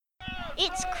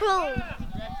It's cruel.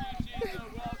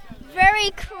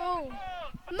 Very cruel.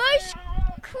 Most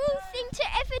cruel thing to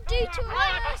ever do to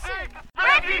a person.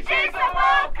 Refugees are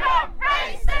welcome,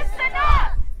 racists are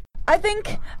not. I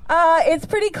think it's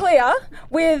pretty clear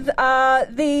with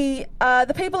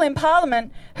the people in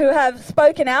Parliament who have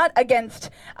spoken out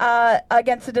against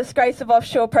the disgrace of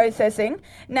offshore processing,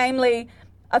 namely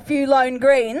a few lone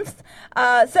Greens,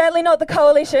 certainly not the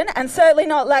Coalition and certainly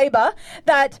not Labor,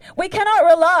 that we cannot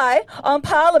rely on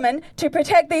Parliament to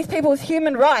protect these people's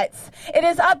human rights. It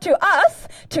is up to us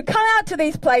to come out to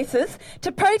these places,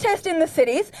 to protest in the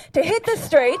cities, to hit the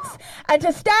streets and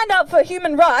to stand up for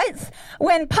human rights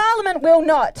when Parliament will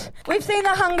not. We've seen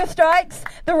the hunger strikes,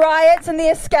 the riots and the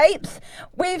escapes.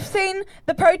 We've seen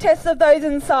the protests of those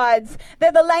inside.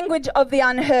 They're the language of the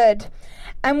unheard.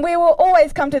 And we will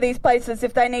always come to these places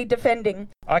if they need defending.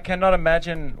 I cannot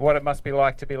imagine what it must be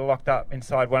like to be locked up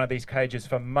inside one of these cages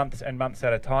for months and months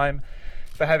at a time,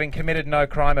 for having committed no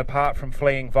crime apart from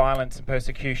fleeing violence and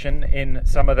persecution in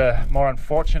some of the more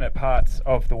unfortunate parts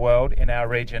of the world in our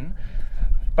region.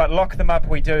 But lock them up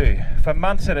we do, for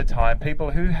months at a time,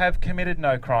 people who have committed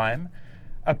no crime,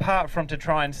 apart from to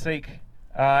try and seek,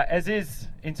 as is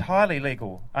entirely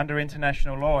legal under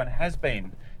international law and has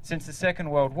been since the Second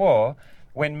World War,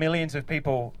 when millions of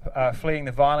people fleeing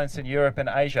the violence in Europe and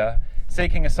Asia,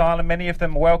 seeking asylum, many of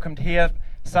them welcomed here.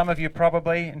 Some of you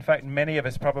probably, in fact many of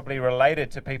us probably related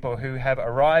to people who have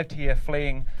arrived here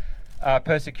fleeing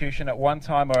persecution at one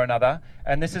time or another,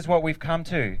 and this is what we've come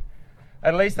to.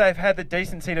 At least they've had the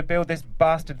decency to build this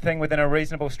bastard thing within a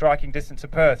reasonable striking distance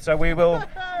of Perth, so we will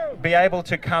be able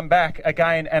to come back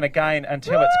again and again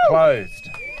until it's closed.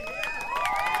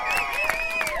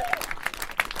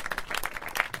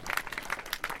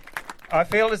 I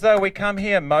feel as though we come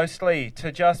here mostly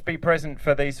to just be present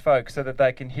for these folks so that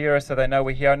they can hear us, so they know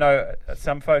we're here. I know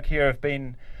some folk here have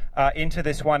been into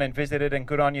this one and visited, and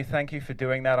good on you. Thank you for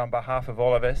doing that on behalf of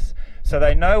all of us. So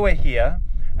they know we're here,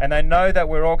 and they know that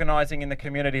we're organising in the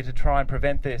community to try and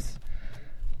prevent this.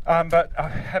 But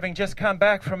having just come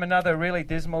back from another really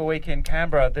dismal week in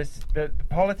Canberra, the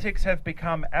politics have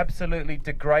become absolutely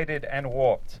degraded and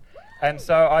warped. And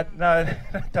so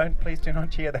please do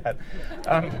not cheer that.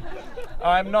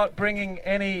 I'm not bringing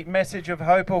any message of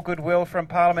hope or goodwill from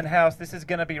Parliament House. This is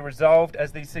going to be resolved,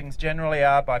 as these things generally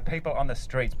are, by people on the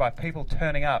streets, by people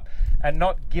turning up and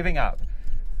not giving up,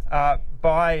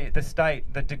 by the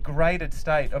state, the degraded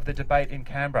state of the debate in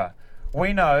Canberra.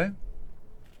 We know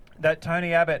that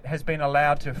Tony Abbott has been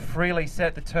allowed to freely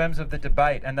set the terms of the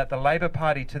debate, and that the Labor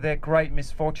Party, to their great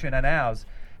misfortune and ours,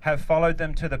 have followed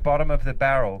them to the bottom of the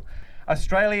barrel.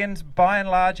 Australians, by and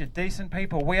large, are decent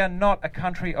people. We are not a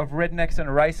country of rednecks and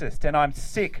racists, and I'm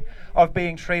sick of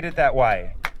being treated that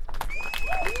way.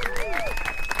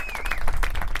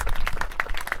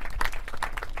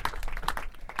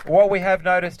 What we have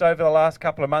noticed over the last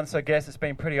couple of months, I guess it's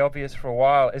been pretty obvious for a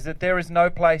while, is that there is no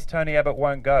place Tony Abbott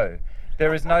won't go.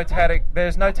 There's no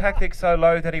tactic so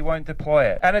low that he won't deploy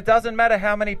it. And it doesn't matter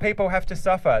how many people have to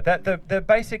suffer. That the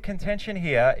basic contention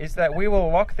here is that we will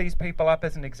lock these people up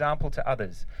as an example to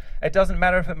others. It doesn't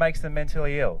matter if it makes them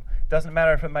mentally ill. It doesn't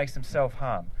matter if it makes them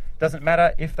self-harm. It doesn't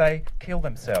matter if they kill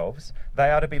themselves.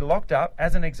 They are to be locked up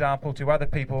as an example to other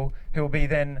people who will be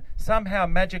then somehow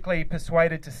magically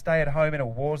persuaded to stay at home in a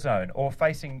war zone, or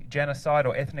facing genocide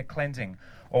or ethnic cleansing,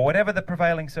 or whatever the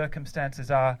prevailing circumstances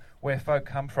are where folk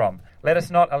come from. Let us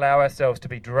not allow ourselves to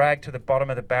be dragged to the bottom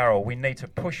of the barrel. We need to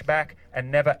push back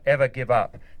and never, ever give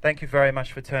up. Thank you very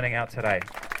much for turning out today.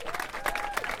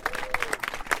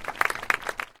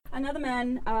 Another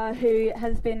man who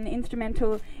has been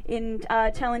instrumental in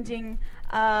challenging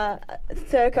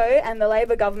Serco and the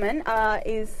Labor government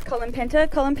is Colin Penter.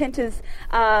 Colin Penter's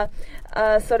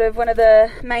sort of one of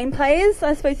the main players,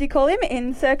 I suppose you call him,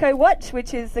 in Serco Watch,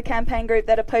 which is the campaign group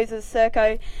that opposes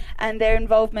Serco and their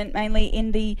involvement mainly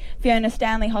in the Fiona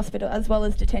Stanley Hospital as well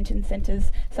as detention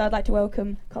centres. So I'd like to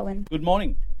welcome Colin. Good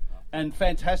morning, and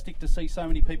fantastic to see so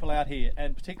many people out here,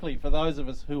 and particularly for those of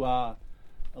us who are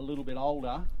a little bit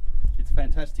older, it's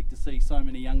fantastic to see so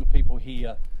many younger people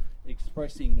here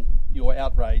expressing your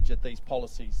outrage at these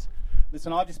policies.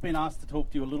 Listen, I've just been asked to talk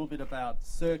to you a little bit about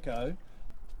Serco.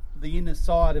 The inner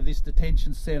side of this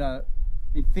detention centre,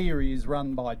 in theory, is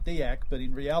run by DEAC, but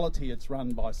in reality it's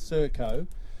run by Serco.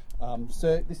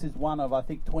 This is one of, I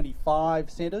think, 25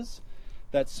 centres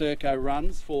that Serco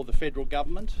runs for the federal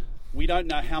government. We don't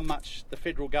know how much the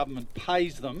federal government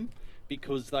pays them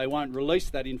because they won't release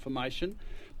that information,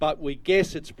 but we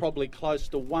guess it's probably close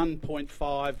to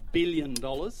 $1.5 billion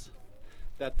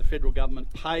that the federal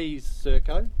government pays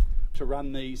Serco to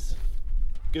run these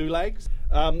gulags.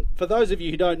 For those of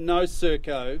you who don't know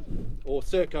Serco, or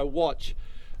Serco Watch.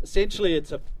 Essentially,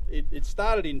 it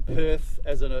started in Perth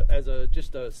as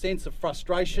just a sense of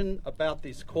frustration about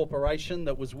this corporation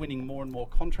that was winning more and more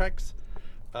contracts.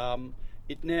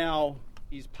 It now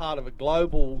is part of a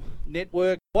global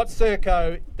network. What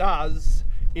Serco does,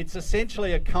 it's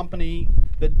essentially a company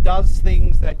that does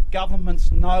things that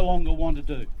governments no longer want to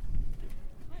do.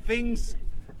 Things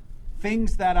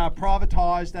that are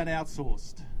privatised and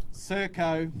outsourced.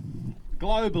 Serco,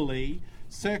 globally,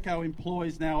 Serco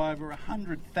employs now over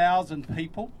 100,000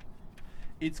 people.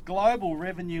 Its global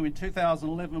revenue in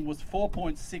 2011 was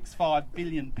 £4.65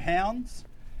 billion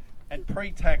and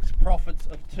pre-tax profits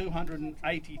of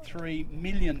 £283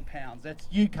 million. That's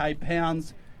UK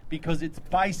pounds because it's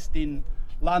based in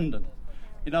London.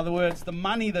 In other words, the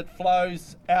money that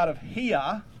flows out of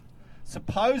here,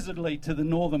 supposedly to the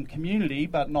northern community,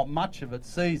 but not much of it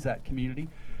sees that community,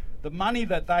 the money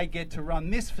that they get to run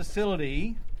this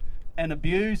facility and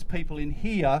abuse people in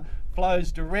here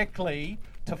flows directly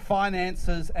to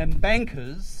financiers and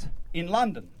bankers in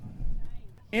London.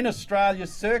 In Australia,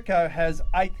 Serco has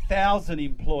 8,000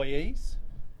 employees.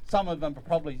 Some of them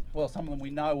we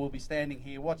know will be standing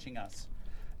here watching us.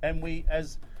 And we,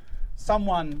 as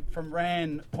someone from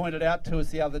RAN pointed out to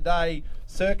us the other day,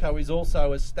 Serco is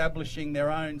also establishing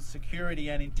their own security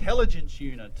and intelligence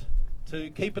unit to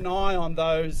keep an eye on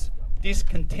those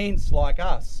discontents like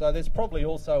us. So there's probably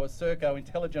also a Serco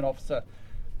intelligence officer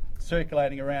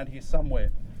circulating around here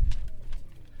somewhere.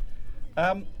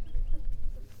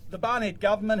 The Barnett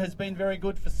government has been very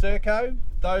good for Serco.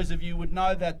 Those of you would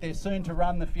know that they're soon to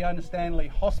run the Fiona Stanley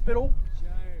Hospital,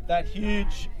 that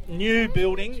huge new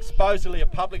building, supposedly a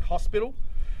public hospital.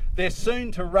 They're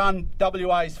soon to run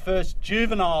WA's first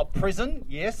juvenile prison.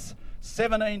 Yes,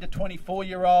 17 to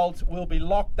 24-year-olds will be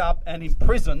locked up and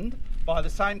imprisoned by the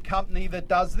same company that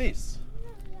does this.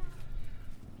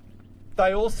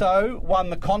 They also won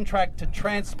the contract to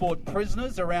transport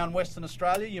prisoners around Western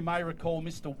Australia. You may recall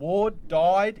Mr. Ward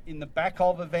died in the back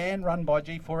of a van run by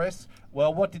G4S.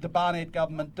 Well, what did the Barnett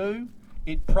government do?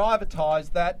 It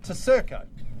privatised that to Serco.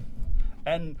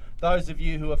 And those of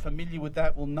you who are familiar with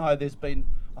that will know there's been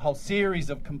a whole series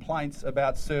of complaints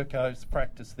about Serco's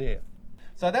practice there.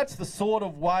 So that's the sort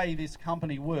of way this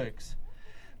company works.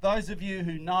 Those of you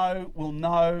who know will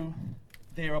know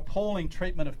their appalling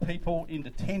treatment of people in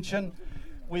detention.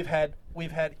 We've had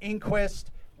inquest,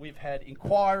 we've had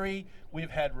inquiry, we've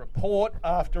had report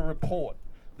after report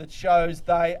that shows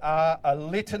they are a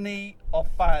litany of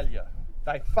failure.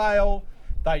 They fail,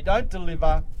 they don't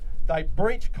deliver, they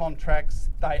breach contracts,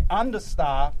 they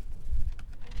understaff,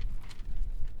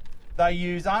 they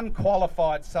use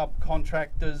unqualified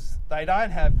subcontractors, they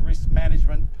don't have risk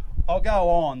management. I'll go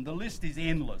on, the list is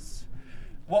endless.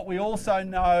 What we also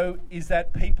know is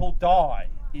that people die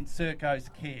in Serco's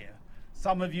care.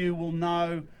 Some of you will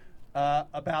know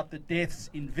about the deaths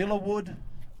in Villawood,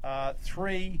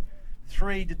 three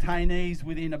detainees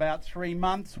within about 3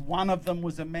 months. One of them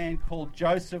was a man called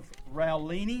Joseph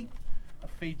Raulini, a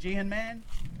Fijian man.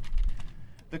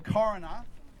 The coroner,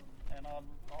 and I'll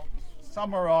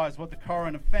summarise what the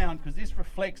coroner found because this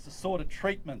reflects the sort of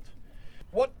treatment.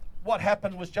 What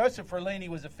happened was Joseph Raulini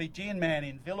was a Fijian man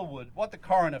in Villawood. What the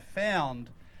coroner found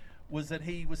was that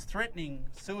he was threatening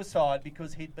suicide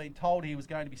because he'd been told he was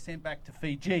going to be sent back to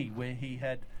Fiji, where he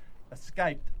had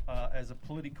escaped as a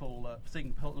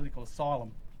seeking political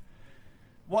asylum.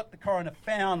 What the coroner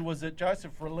found was that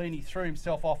Joseph Raulini threw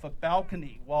himself off a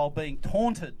balcony while being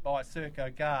taunted by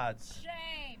Serco guards.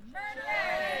 Shame!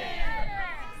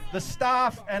 The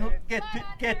staff, and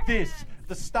get this,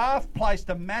 the staff placed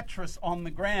a mattress on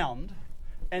the ground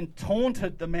and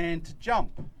taunted the man to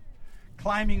jump,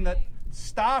 claiming that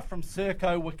staff from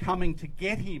Serco were coming to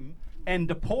get him and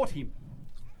deport him.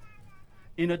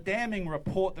 In a damning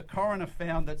report, the coroner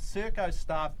found that Serco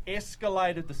staff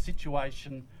escalated the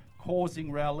situation,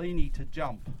 causing Raulini to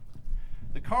jump.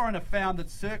 The coroner found that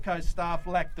Serco staff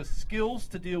lacked the skills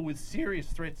to deal with serious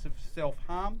threats of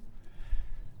self-harm.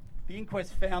 The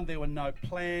inquest found there were no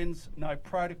plans, no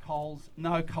protocols,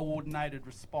 no coordinated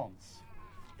response.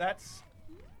 That's,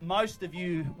 most of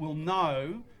you will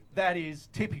know, that is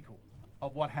typical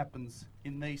of what happens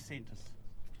in these centres.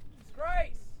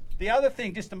 Disgrace! The other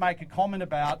thing, just to make a comment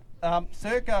about,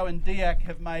 Serco and DIAC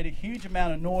have made a huge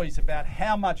amount of noise about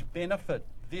how much benefit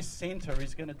this centre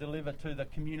is going to deliver to the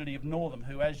community of Northam,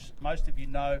 who, as most of you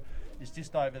know, is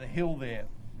just over the hill there.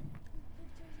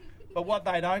 But what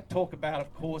they don't talk about,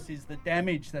 of course, is the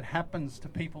damage that happens to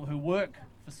people who work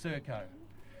for Serco.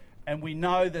 And we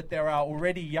know that there are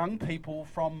already young people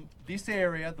from this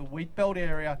area, the Wheatbelt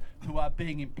area, who are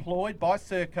being employed by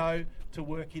Serco to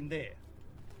work in there.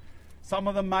 Some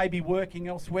of them may be working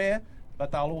elsewhere,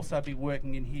 but they'll also be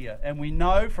working in here. And we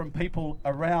know from people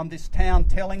around this town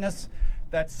telling us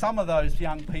that some of those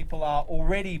young people are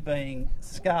already being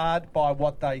scarred by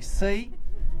what they see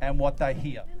and what they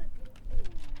hear.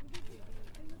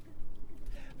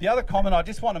 The other comment I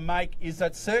just want to make is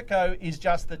that Serco is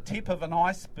just the tip of an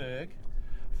iceberg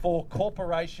for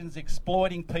corporations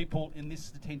exploiting people in this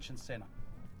detention centre.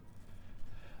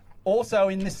 Also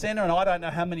in this centre, and I don't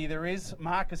know how many there is,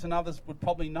 Marcus and others would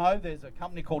probably know, there's a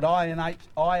company called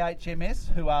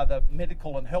IHMS, who are the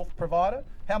medical and health provider.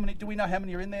 Do we know how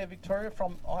many are in there, Victoria,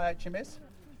 from IHMS?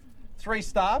 3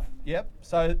 staff, yep,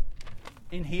 so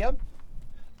in here.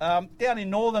 Down in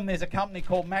Northern, there's a company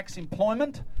called Max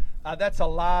Employment. That's a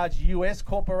large US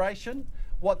corporation.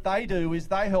 What they do is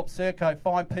they help Serco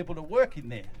find people to work in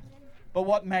there. But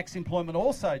what Max Employment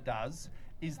also does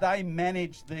is they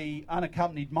manage the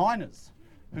unaccompanied minors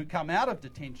who come out of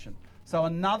detention. So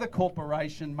another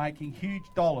corporation making huge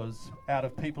dollars out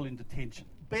of people in detention.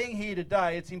 Being here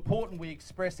today, it's important we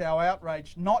express our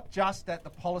outrage not just at the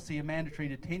policy of mandatory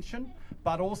detention,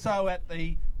 but also at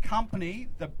the company,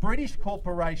 the British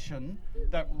corporation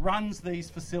that runs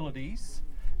these facilities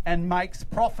and makes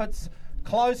profits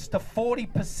close to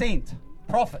 40%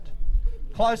 profit.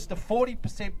 Close to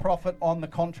 40% profit on the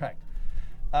contract.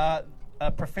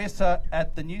 A professor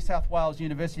at the New South Wales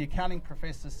University, accounting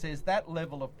professor, says that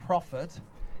level of profit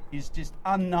is just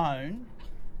unknown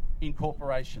in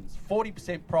corporations.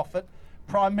 40% profit,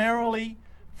 primarily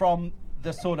from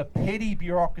the sort of petty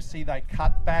bureaucracy they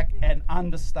cut back and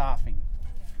understaffing.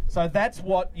 So that's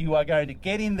what you are going to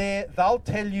get in there. They'll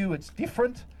tell you it's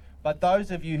different, but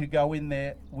those of you who go in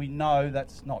there, we know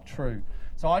that's not true.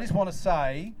 So I just want to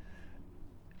say,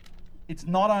 it's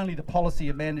not only the policy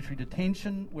of mandatory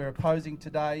detention we're opposing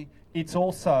today, it's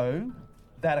also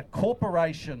that a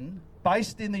corporation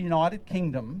based in the United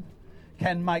Kingdom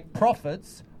can make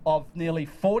profits of nearly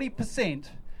 40%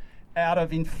 out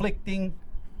of inflicting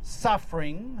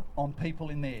suffering on people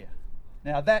in there.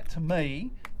 Now that to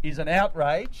me is an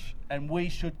outrage, and we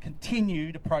should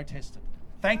continue to protest it.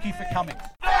 Thank you for coming.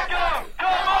 Serco,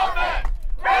 come off it!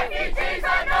 Refugees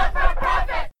are not for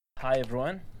profit! Hi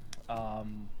everyone,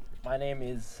 my name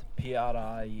is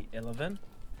PRI11.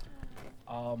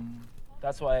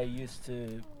 That's why I used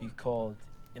to be called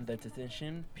in the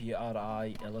detention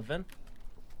PRI11.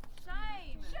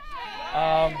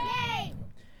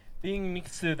 Being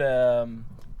next to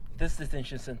this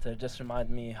detention center just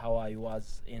reminded me how I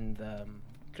was in the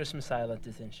Christmas Island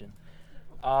detention.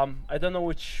 I don't know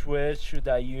which word should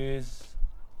I use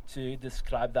to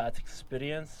describe that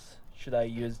experience. Should I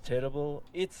use terrible?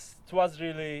 It was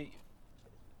really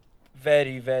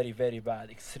very, very, very bad,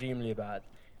 extremely bad.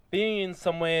 Being in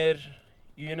somewhere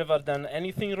you never done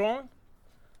anything wrong,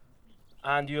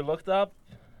 and you looked up,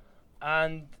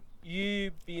 and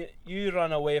you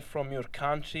run away from your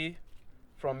country,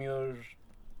 from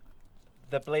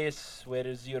the place where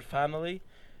is your family,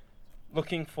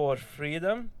 looking for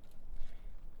freedom.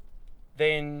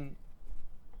 Then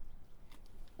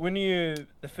when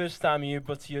the first time you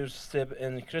put your step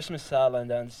in Christmas Island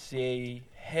and say,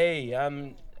 hey,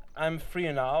 I'm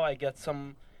free now, I get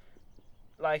some,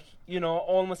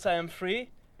 almost I am free,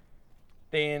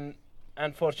 then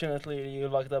unfortunately you're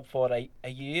locked up for a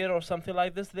year or something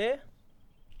like this there.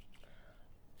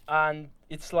 And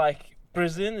it's like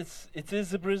prison, it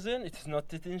is a prison, it is not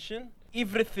detention.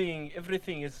 Everything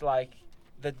is like,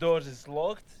 the doors is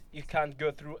locked, you can't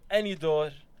go through any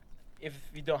door if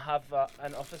you don't have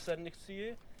an officer next to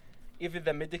you. Even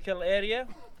the medical area,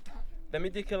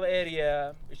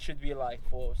 it should be like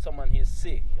for someone who's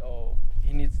sick or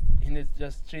he needs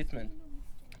just treatment.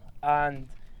 And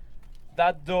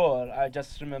that door, I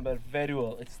just remember very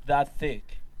well, it's that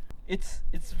thick. It's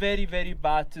very, very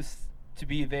bad to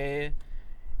be there.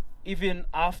 Even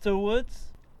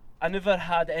afterwards, I never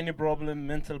had any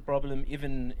mental problem,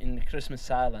 even in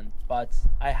Christmas Island, but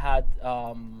I had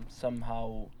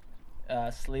somehow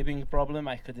sleeping problem.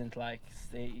 I couldn't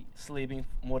stay sleeping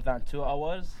more than 2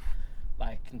 hours,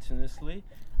 continuously.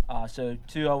 So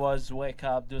 2 hours, wake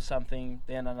up, do something,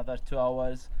 then another 2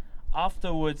 hours.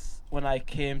 Afterwards, when I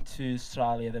came to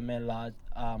Australia, the mainland,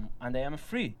 and I am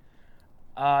free.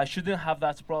 I shouldn't have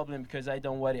that problem because I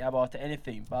don't worry about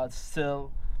anything, but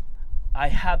still, I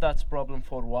had that problem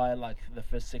for a while, the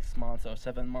first 6 months or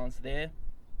 7 months there.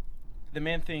 The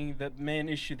main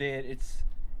issue there, it's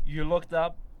you looked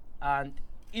up and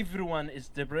everyone is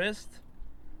depressed.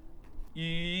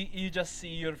 You just see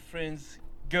your friends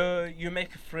go, you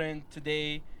make a friend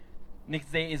today,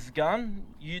 next day is gone,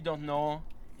 you don't know,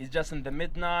 he's just in the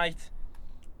midnight,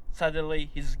 suddenly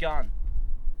he's gone.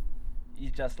 You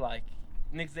just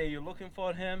next day you're looking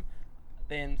for him,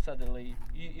 then suddenly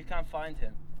you can't find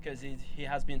him because he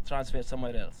has been transferred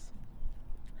somewhere else.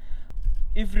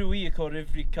 Every week or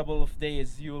every couple of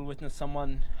days you will witness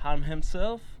someone harm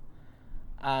himself,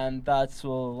 and that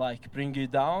will like bring you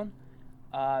down.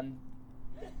 And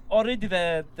already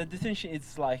the detention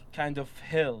is like kind of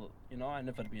hell, you know. I've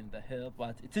never been in the hell,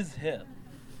 but it is hell.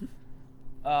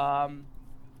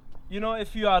 You know,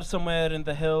 if you are somewhere in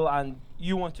the hill and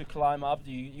you want to climb up,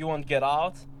 you won't get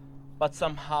out, but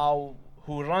somehow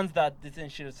who runs that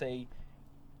detention will say,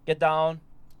 get down,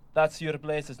 that's your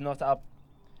place, it's not up.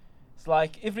 It's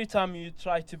like every time you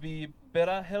try to be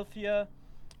better, healthier,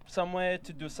 somewhere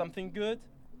to do something good,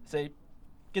 say,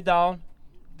 get down,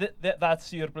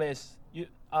 that's your place,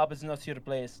 up is not your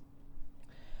place.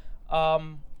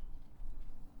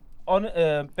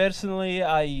 Personally,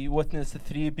 I witnessed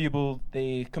 3 people,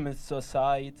 they commit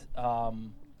suicide.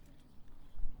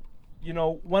 You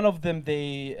know, one of them,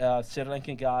 the Sri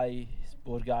Lankan guy,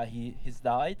 poor guy, he's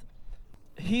died.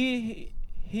 He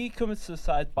commits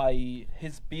suicide by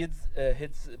his bed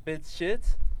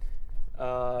sheet,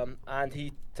 and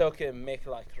he took a make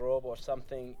like rope or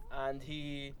something, and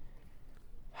he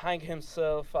hang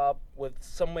himself up with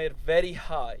somewhere very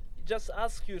high. Just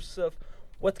ask yourself,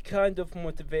 what kind of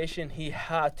motivation he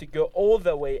had to go all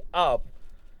the way up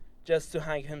just to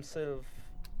hang himself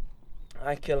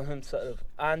and kill himself.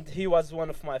 And he was one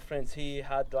of my friends. He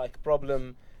had like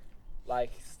problem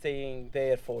like staying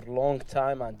there for a long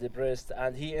time and depressed,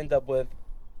 and he ended up with,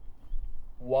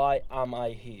 why am I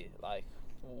here? Like,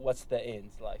 what's the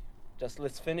end? Like, just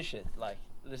let's finish it. Like,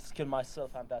 let's kill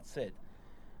myself and that's it.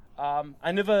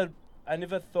 I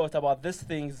never thought about these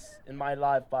things in my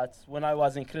life, but when I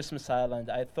was in Christmas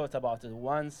Island, I thought about it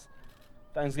once.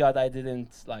 Thanks God I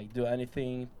didn't like do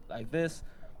anything like this.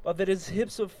 But there is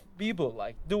heaps of people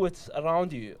like do it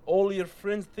around you. All your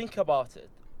friends think about it.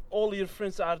 All your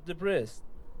friends are depressed.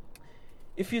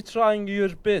 If you're trying your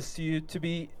best to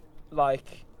be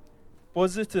like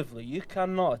positively, you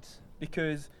cannot,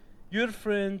 because your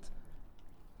friend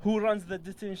who runs the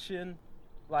detention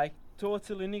like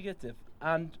totally negative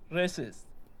and racist,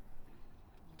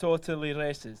 totally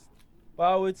racist. But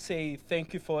I would say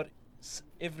thank you for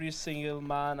every single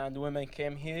man and woman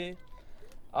came here.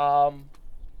 I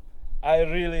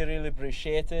really, really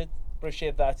appreciate it.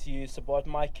 Appreciate that you support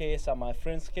my case and my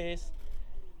friend's case.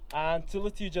 And to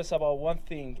let you just about one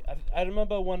thing, I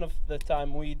remember one of the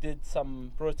time we did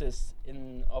some protests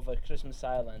over Christmas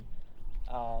Island,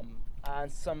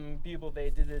 and some people, they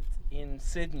did it in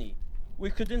Sydney. We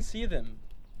couldn't see them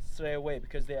straight away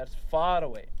because they are far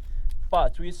away,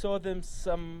 but we saw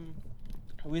some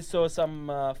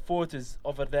photos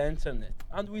over the internet,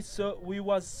 and we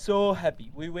was so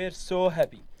happy. We were so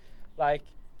happy. Like,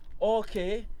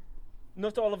 okay,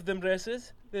 not all of them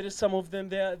racist. There is some of them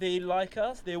they like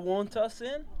us, they want us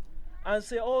in, and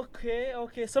say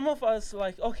okay. Some of us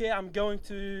like, okay, I'm going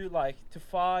to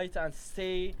fight and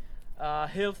stay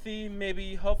healthy.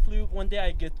 Maybe hopefully one day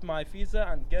I get my visa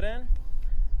and get in.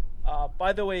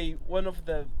 By the way, one of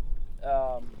the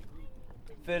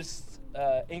first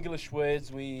English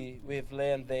words we've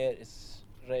learned there is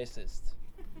racist.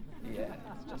 Yeah,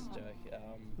 it's just a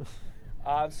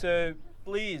joke. So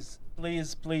please,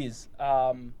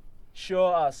 show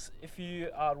us. If you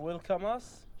are welcome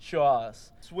us, show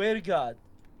us. Swear to God,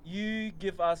 you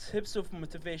give us heaps of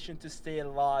motivation to stay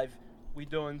alive. We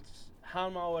don't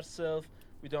harm ourselves.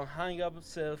 We don't hang up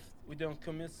ourselves. We don't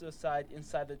commit suicide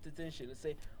inside the detention. Let's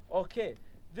say, okay,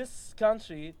 this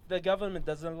country, the government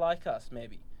doesn't like us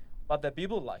maybe, but the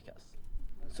people like us.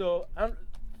 So, and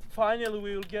finally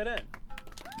we will get in.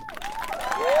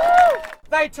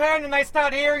 They turn and they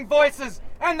start hearing voices,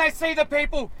 and they see the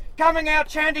people coming out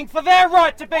chanting for their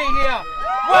right to be here,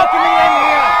 welcoming them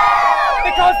here,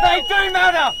 because they do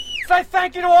matter. So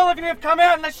thank you to all of you who have come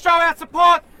out, and let's show our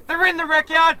support. They're in the rec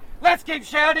yard. Let's keep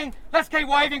shouting. Let's keep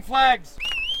waving flags.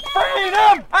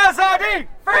 Freedom! Azadi!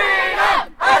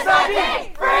 Freedom! Azadi!